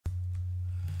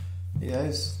Hey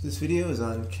guys, this video is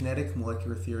on kinetic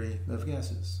molecular theory of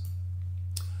gases.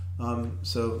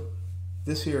 So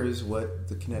this here is what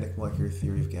the kinetic molecular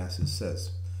theory of gases says.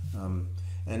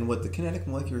 And what the kinetic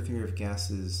molecular theory of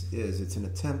gases is, it's an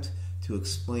attempt to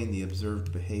explain the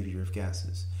observed behavior of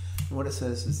gases. And what it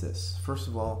says is this. First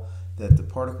of all, that the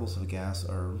particles of a gas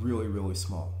are really, really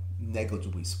small,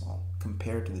 negligibly small,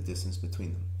 compared to the distance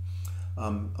between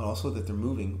them. Also that they're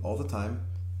moving all the time,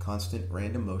 constant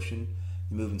random motion.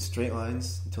 They move in straight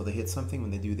lines until they hit something.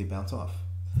 When they do, they bounce off.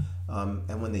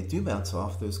 And when they do bounce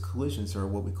off, those collisions are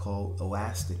what we call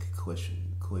elastic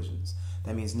collisions.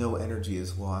 That means no energy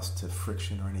is lost to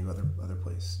friction or any other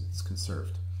place. It's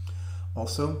conserved.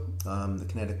 Also, the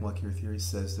kinetic molecular theory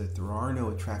says that there are no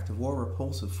attractive or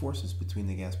repulsive forces between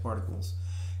the gas particles.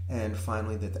 And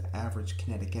finally, that the average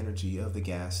kinetic energy of the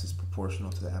gas is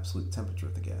proportional to the absolute temperature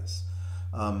of the gas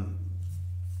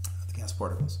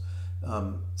particles.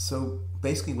 So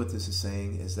basically what this is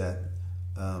saying is that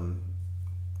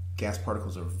gas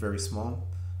particles are very small.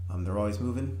 They're always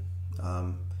moving.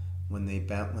 When they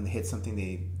hit something,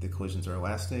 the collisions are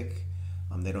elastic.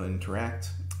 They don't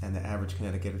interact, and the average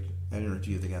kinetic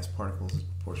energy of the gas particles is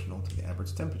proportional to the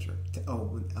average temperature.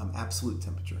 Absolute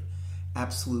temperature.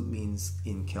 Absolute means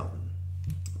in Kelvin.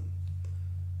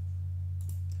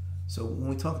 So when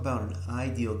we talk about an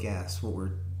ideal gas, what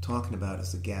we're talking about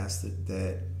is the gas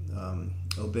that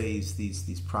obeys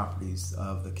these properties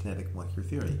of the kinetic molecular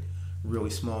theory. Really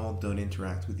small, don't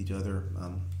interact with each other,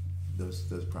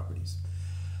 those properties.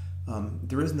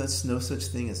 There is no such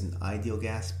thing as an ideal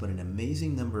gas, but an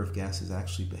amazing number of gases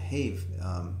actually behave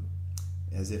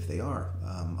as if they are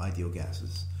ideal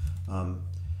gases.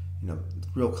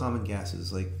 Real common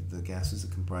gases like the gases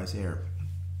that comprise air,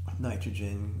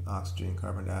 nitrogen, oxygen,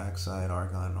 carbon dioxide,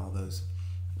 argon, all those.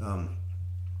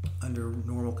 Under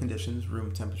normal conditions,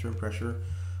 room temperature and pressure,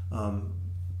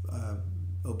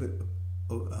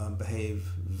 behave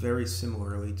very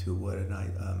similarly to what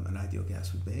an ideal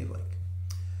gas would behave like.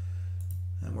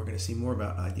 And we're going to see more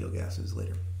about ideal gases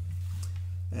later.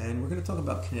 And we're going to talk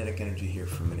about kinetic energy here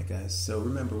for a minute, guys. So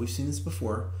remember, we've seen this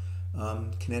before.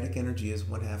 Kinetic energy is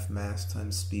 1/2 mass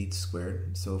times speed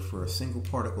squared. So for a single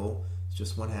particle, it's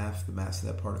just 1/2 the mass of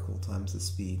that particle times the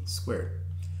speed squared,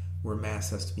 where mass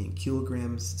has to be in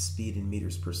kilograms, speed in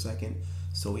meters per second.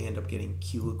 So we end up getting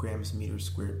kilograms meters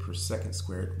squared per second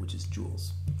squared, which is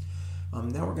joules.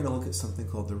 Now we're going to look at something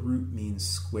called the root mean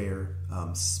square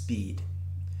speed.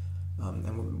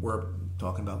 And we're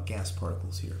talking about gas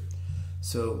particles here.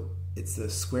 So it's the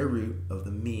square root of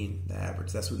the mean, the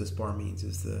average. That's what this bar means,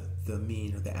 is the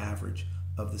mean or the average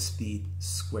of the speed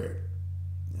squared,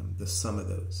 the sum of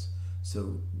those.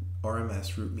 So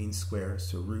RMS, root mean square.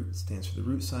 So root stands for the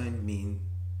root sign, mean,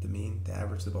 the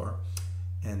average, the bar,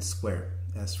 and square,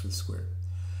 S for the square.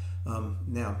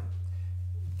 Now,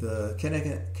 the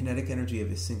kinetic energy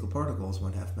of a single particle is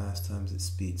 1/2 mass times its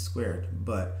speed squared,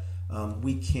 but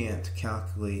we can't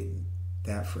calculate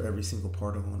that for every single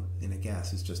particle in a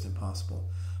gas. It's just impossible.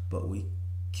 But we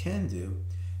can do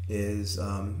is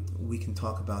we can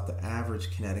talk about the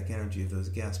average kinetic energy of those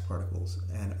gas particles,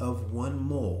 and of 1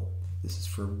 mole, this is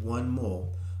for 1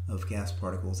 mole of gas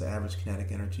particles, the average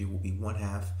kinetic energy will be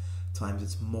 1/2 times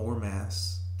its molar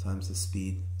mass times the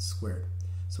speed squared.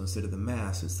 So instead of the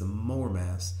mass, it's the molar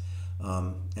mass,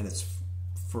 and it's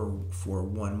for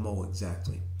 1 mole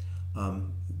exactly.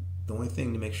 The only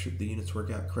thing to make sure the units work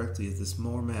out correctly is this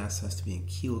molar mass has to be in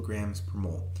kilograms per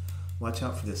mole. Watch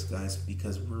out for this, guys,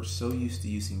 because we're so used to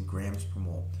using grams per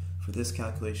mole. For this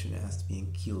calculation, it has to be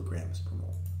in kilograms per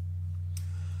mole.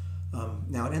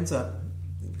 Now it ends up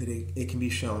that it can be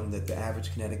shown that the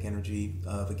average kinetic energy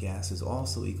of a gas is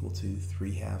also equal to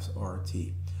 3/2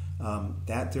 RT.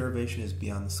 That derivation is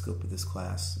beyond the scope of this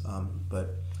class,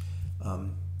 but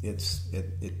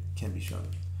it can be shown.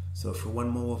 So for 1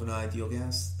 mole of an ideal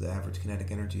gas, the average kinetic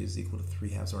energy is equal to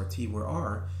 3/2 RT, where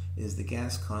R is the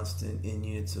gas constant in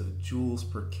units of joules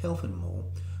per Kelvin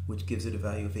mole, which gives it a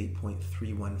value of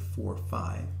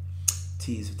 8.3145.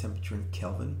 T is the temperature in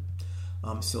Kelvin.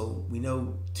 So we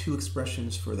know 2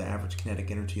 expressions for the average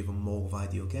kinetic energy of a mole of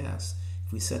ideal gas.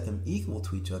 If we set them equal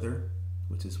to each other,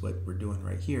 which is what we're doing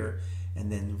right here,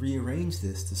 and then rearrange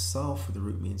this to solve for the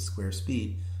root mean square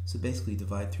speed, so basically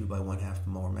divide through by 1/2 the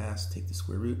molar mass, take the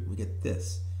square root, we get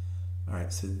this.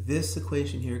 Alright, so this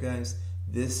equation here, guys,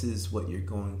 this is what you're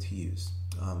going to use.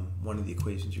 One of the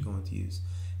equations you're going to use.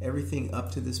 Everything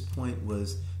up to this point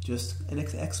was just an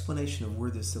explanation of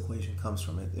where this equation comes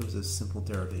from. It was a simple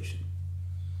derivation.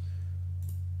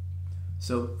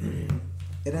 So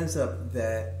it ends up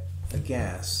that a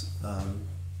gas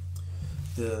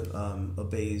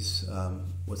obeys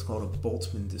what's called a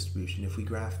Boltzmann distribution. If we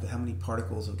graph how many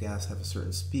particles of gas have a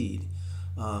certain speed,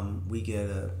 we get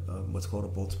what's called a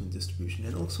Boltzmann distribution.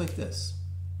 And it looks like this.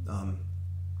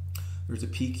 There's a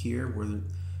peak here,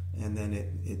 and then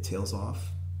it tails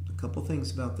off. A couple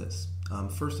things about this.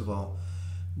 First of all,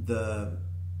 the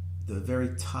very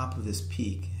top of this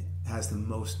peak has the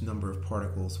most number of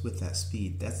particles with that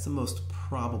speed. That's the most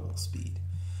probable speed.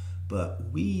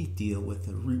 But we deal with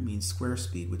the root mean square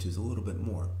speed, which is a little bit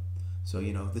more. So,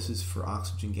 this is for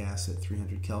oxygen gas at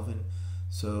 300 Kelvin.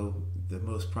 So the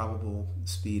most probable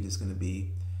speed is going to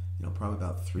be, probably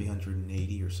about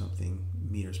 380 or something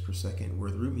meters per second,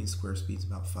 where the root mean square speed is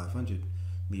about 500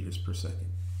 meters per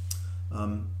second.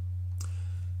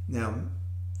 Now,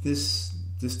 this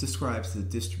describes the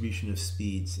distribution of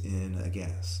speeds in a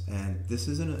gas, and this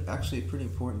is actually a pretty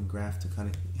important graph to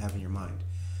kind of have in your mind.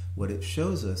 What it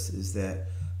shows us is that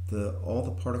all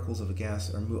the particles of a gas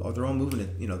they're all moving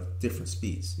at different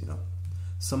speeds.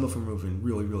 Some of them are moving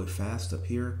really, really fast up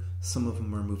here. Some of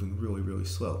them are moving really, really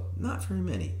slow. Not very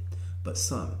many, but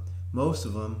some. Most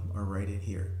of them are right in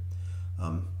here.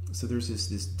 So there's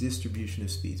this distribution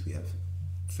of speeds. We have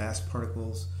fast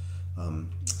particles,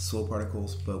 slow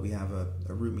particles, but we have a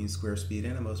root mean square speed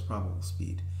and a most probable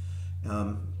speed.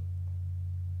 And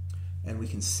we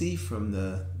can see from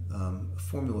the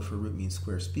formula for root mean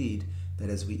square speed that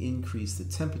as we increase the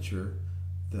temperature,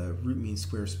 the root mean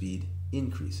square speed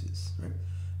increases. Right?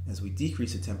 As we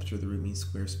decrease the temperature, the root mean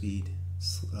square speed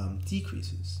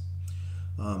decreases.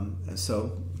 And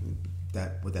so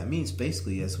what that means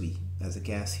basically, as the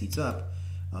gas heats up,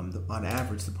 on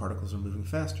average the particles are moving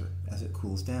faster. As it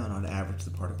cools down, on average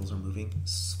the particles are moving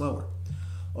slower.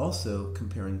 Also,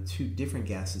 comparing two different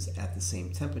gases at the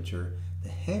same temperature, the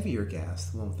heavier gas,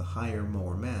 the one with the higher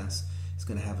molar mass, is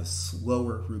going to have a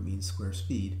slower root mean square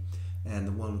speed, and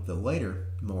the one with the lighter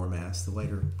molar mass, the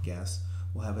lighter gas,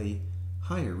 will have a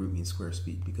higher root mean square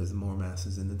speed because the molar mass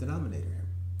is in the denominator here.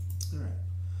 All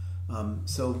right.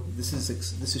 So this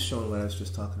is showing what I was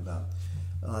just talking about.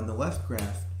 On the left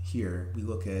graph here, we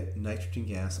look at nitrogen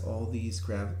gas. All these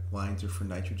graph lines are for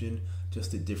nitrogen,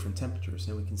 just at different temperatures.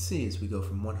 And we can see as we go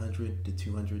from 100 to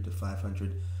 200 to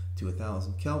 500 to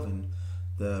 1000 Kelvin,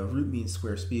 the root mean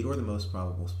square speed, or the most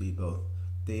probable speed, both,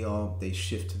 they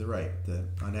shift to the right.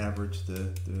 On average,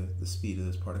 the speed of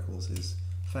those particles is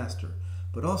faster.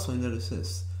 But also notice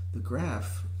this, the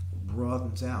graph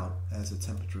broadens out as the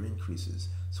temperature increases.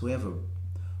 So we have a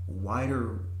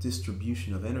wider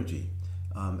distribution of energy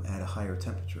at a higher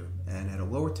temperature, and at a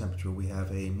lower temperature we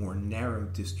have a more narrow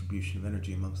distribution of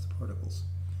energy amongst the particles.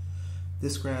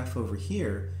 This graph over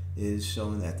here is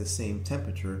showing at the same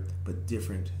temperature but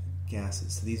different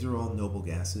gases. So these are all noble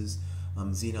gases.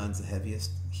 Xenon's the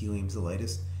heaviest, helium's the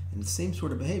lightest, and the same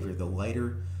sort of behavior. The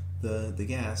lighter the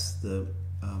gas, the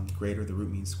greater the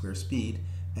root mean square speed,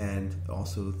 and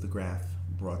also the graph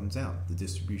broadens out, the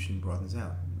distribution broadens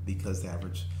out because the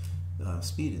average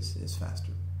speed is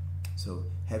faster. So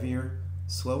heavier,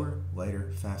 slower,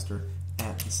 lighter, faster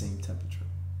at the same temperature.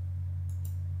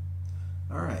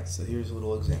 Alright, so here's a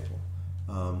little example.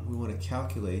 We want to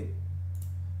calculate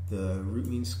the root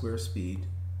mean square speed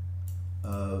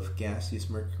of gaseous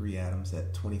mercury atoms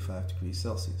at 25 degrees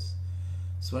Celsius.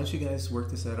 So why don't you guys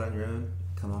work this out on your own?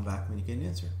 Come on back when you get an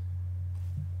answer.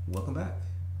 Welcome back.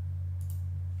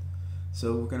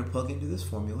 So we're going to plug into this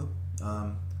formula.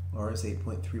 R is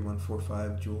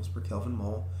 8.3145 joules per Kelvin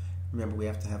mole. Remember, we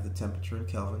have to have the temperature in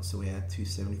Kelvin, so we add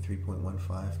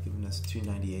 273.15, giving us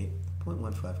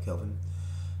 298.15 Kelvin.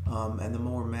 And the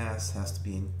molar mass has to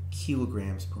be in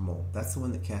kilograms per mole. That's the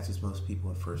one that catches most people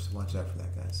at first, so watch out for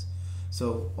that, guys.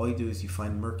 So all you do is you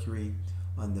find mercury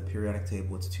on the periodic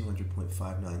table. It's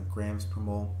 200.59 grams per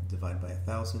mole, divide by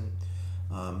 1,000.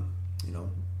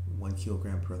 1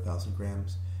 kilogram per 1,000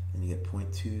 grams, and you get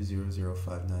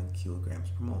 0.20059 kilograms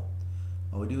per mole.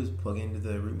 All we do is plug into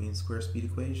the root mean square speed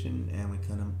equation, and we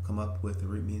kind of come up with a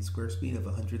root mean square speed of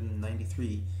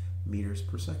 193 meters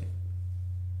per second.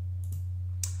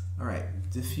 All right,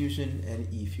 diffusion and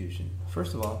effusion.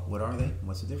 First of all, what are they?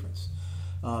 What's the difference?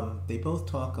 They both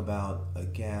talk about a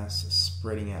gas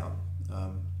spreading out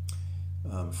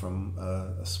from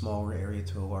a smaller area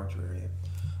to a larger area.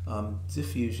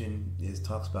 Diffusion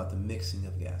talks about the mixing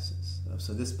of gases.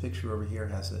 So this picture over here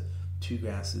has two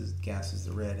gases,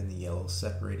 the red and the yellow,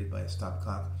 separated by a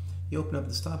stopcock. You open up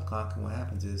the stopcock, and what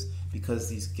happens is, because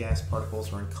these gas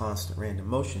particles are in constant random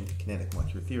motion, kinetic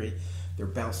molecular theory, they're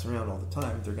bouncing around all the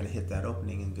time, they're going to hit that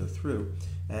opening and go through,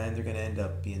 and they're going to end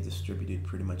up being distributed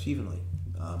pretty much evenly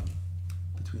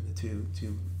between the two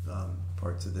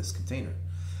parts of this container.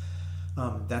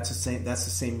 That's the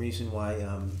same reason why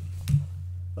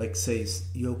like say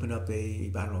you open up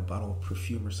a, I don't know, bottle of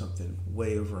perfume or something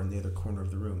way over in the other corner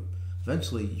of the room.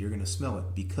 Eventually you're going to smell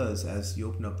it, because as you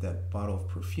open up that bottle of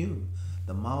perfume,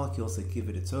 the molecules that give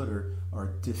it its odor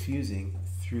are diffusing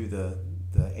through the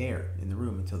air in the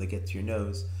room until they get to your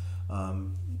nose.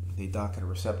 They dock at a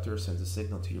receptor, sends a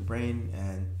signal to your brain,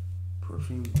 and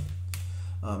perfume.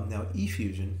 Now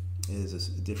effusion is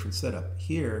a different setup.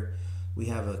 Here we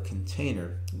have a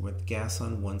container with gas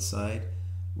on one side.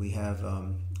 We have,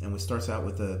 and it starts out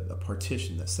with a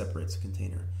partition that separates the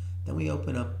container. Then we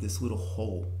open up this little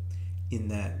hole in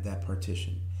that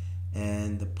partition,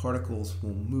 and the particles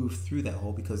will move through that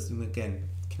hole because, again,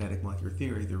 kinetic molecular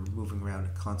theory, they're moving around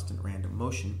in constant random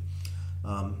motion,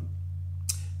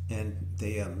 and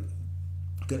they're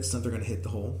going to hit the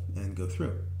hole and go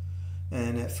through.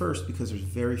 And at first, because there's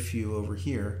very few over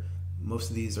here, most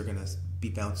of these are going to be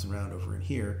bouncing around over in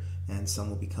here, and some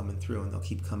will be coming through, and they'll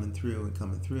keep coming through and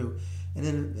coming through, and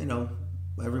then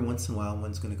every once in a while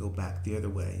one's going to go back the other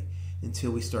way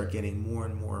until we start getting more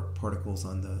and more particles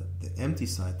on the empty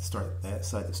side, that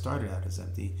side that started out as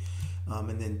empty,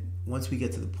 and then once we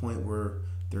get to the point where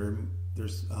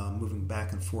there's moving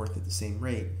back and forth at the same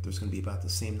rate, there's going to be about the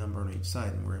same number on each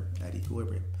side, and we're at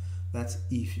equilibrium. That's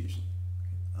effusion.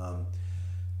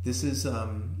 This is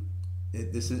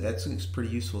actually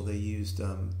pretty useful. They used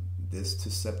this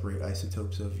to separate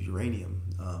isotopes of uranium,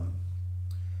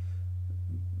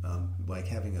 like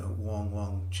having a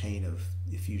long chain of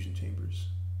effusion chambers,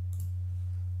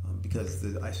 because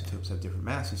the isotopes have different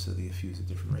masses, so they effuse at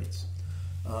different rates.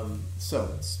 So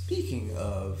speaking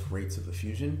of rates of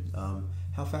effusion,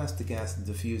 how fast the gas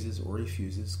diffuses or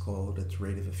effuses, called its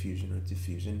rate of effusion or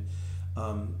diffusion,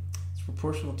 it's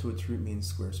proportional to its root mean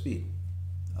square speed.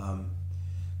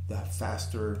 The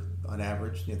faster, on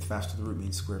average, the faster the root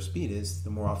mean square speed is, the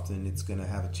more often it's going to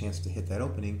have a chance to hit that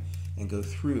opening and go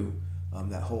through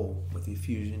that hole with the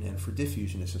effusion. And for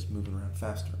diffusion, it's just moving around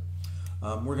faster.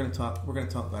 We're going to talk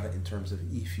about it in terms of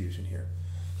effusion here.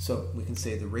 So we can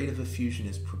say the rate of effusion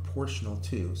is proportional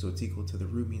to, so it's equal to the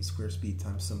root mean square speed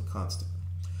times some constant.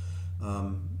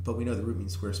 But we know the root mean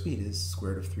square speed is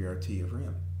square root of 3RT over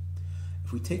m.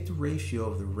 If we take the ratio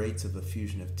of the rates of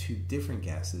effusion of two different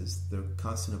gases, the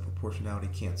constant of proportionality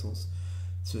cancels.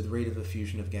 So the rate of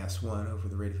effusion of gas 1 over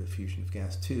the rate of effusion of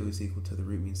gas 2 is equal to the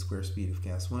root mean square speed of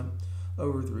gas 1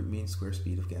 over the root mean square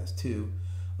speed of gas 2,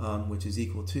 which is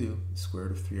equal to square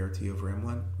root of 3RT over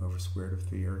m1 over square root of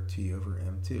 3RT over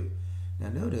m2. Now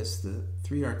notice the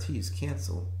 3RT's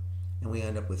cancel, and we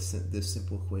end up with this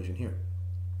simple equation here.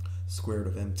 Square root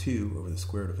of m2 over the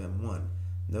square root of m1.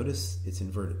 Notice it's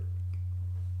inverted.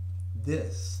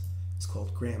 This is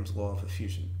called Graham's Law of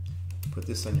Effusion. Put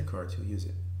this on your cards, you'll use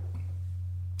it.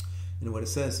 And what it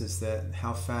says is that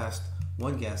how fast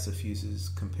one gas effuses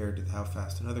compared to how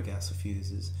fast another gas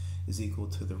effuses is equal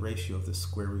to the ratio of the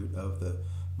square root of the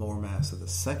molar mass of the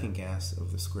second gas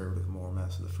over the square root of the molar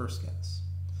mass of the first gas.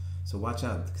 So watch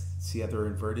out. See how they're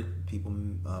inverted? People,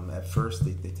 at first,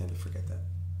 they tend to forget that.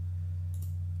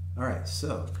 All right,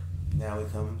 so now we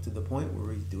come to the point where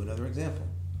we do another example.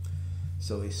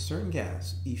 So a certain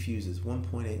gas effuses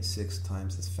 1.86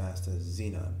 times as fast as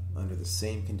xenon under the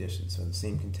same conditions, so in the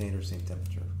same container, same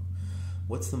temperature.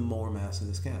 What's the molar mass of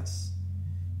this gas?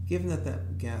 Given that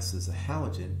that gas is a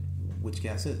halogen, which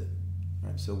gas is it? All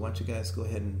right, so why don't you guys go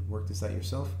ahead and work this out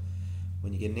yourself.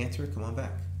 When you get an answer, come on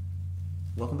back.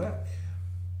 Welcome back.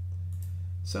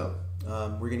 So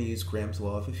we're going to use Graham's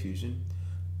Law of Effusion,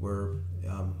 where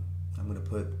I'm going to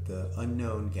put the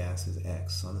unknown gas as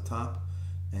X on the top,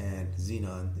 and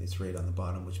xenon is right on the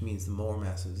bottom, which means the molar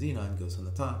mass of xenon goes on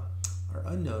the top. Our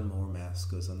unknown molar mass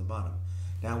goes on the bottom.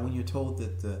 Now, when you're told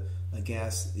that a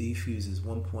gas effuses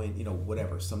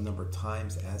some number of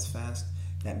times as fast,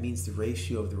 that means the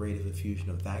ratio of the rate of effusion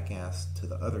of that gas to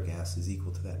the other gas is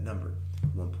equal to that number,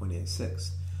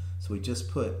 1.86. So we just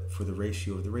put, for the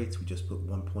ratio of the rates, we just put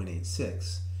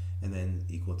 1.86, and then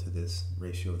equal to this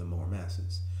ratio of the molar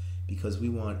masses. Because we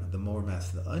want the molar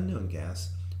mass of the unknown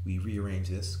gas, we rearrange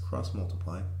this, cross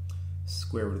multiply.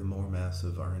 Square root of the molar mass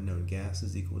of our unknown gas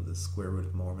is equal to the square root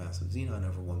of the molar mass of xenon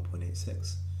over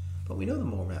 1.86. But we know the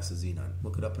molar mass of xenon.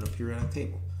 Look it up in a periodic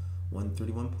table.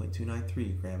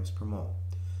 131.293 grams per mole.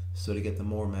 So to get the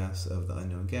molar mass of the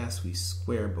unknown gas, we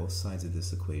square both sides of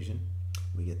this equation.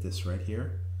 We get this right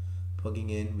here.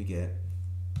 Plugging in, we get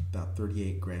about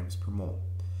 38 grams per mole.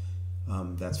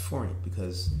 That's fluorine,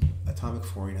 because atomic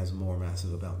fluorine has a molar mass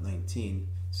of about 19,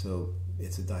 so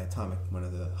it's a diatomic, one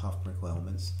of the Hofbrickel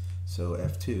elements. So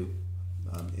F2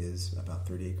 is about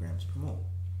 38 grams per mole.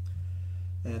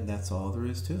 And that's all there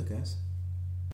is to it, guys.